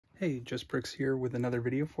Hey, Just Bricks here with another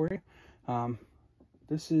video for you.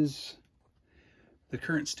 This is the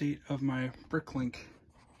current state of my BrickLink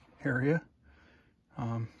area.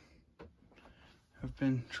 I've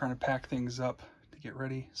been trying to pack things up to get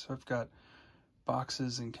ready, so I've got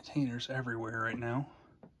boxes and containers everywhere right now.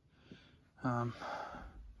 Got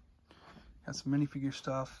some minifigure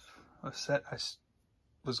stuff, a set I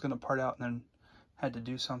was going to part out and then had to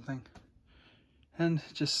do something, and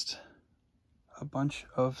just a bunch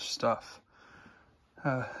of stuff.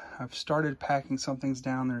 I've started packing some things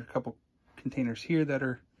down. There are a couple containers here that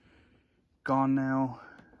are gone now.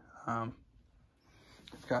 I've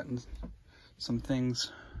gotten some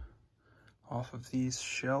things off of these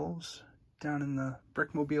shelves down in the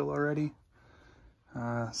Brickmobile already.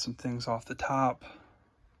 Some things off the top.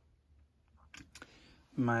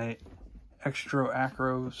 My extra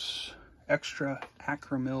Acromills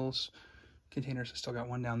containers, I still got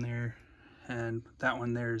one down there, and that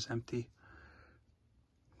one there is empty.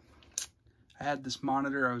 I had this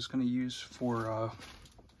monitor I was going to use for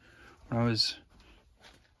when I was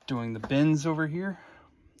doing the bins over here.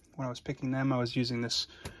 When I was picking them, I was using this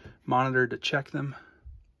monitor to check them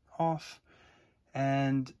off,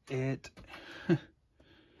 and it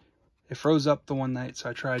froze up the one night, so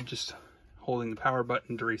I tried just holding the power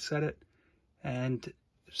button to reset it, and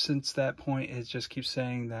since that point it just keeps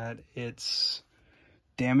saying that it's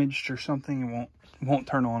damaged or something. It won't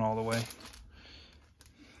turn on all the way.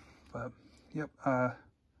 But yep,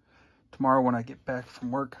 tomorrow when I get back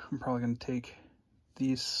from work, I'm probably going to take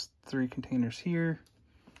these 3 containers here,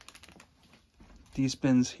 these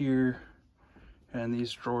bins here, and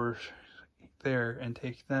these drawers there, and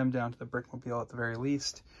take them down to the Brickmobile at the very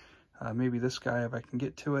least. Maybe this guy if I can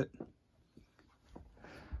get to it.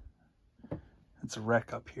 It's a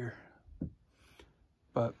wreck up here.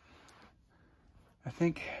 But I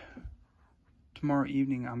think tomorrow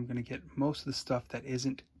evening I'm going to get most of the stuff that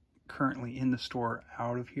isn't currently in the store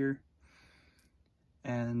out of here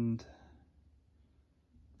and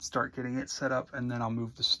start getting it set up, and then I'll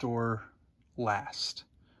move the store last.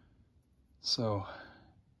 So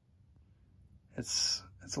it's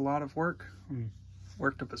a lot of work. I'm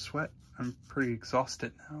worked up a sweat. I'm pretty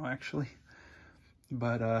exhausted now, actually,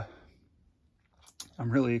 but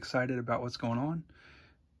I'm really excited about what's going on.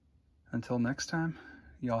 Until next time,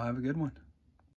 y'all have a good one.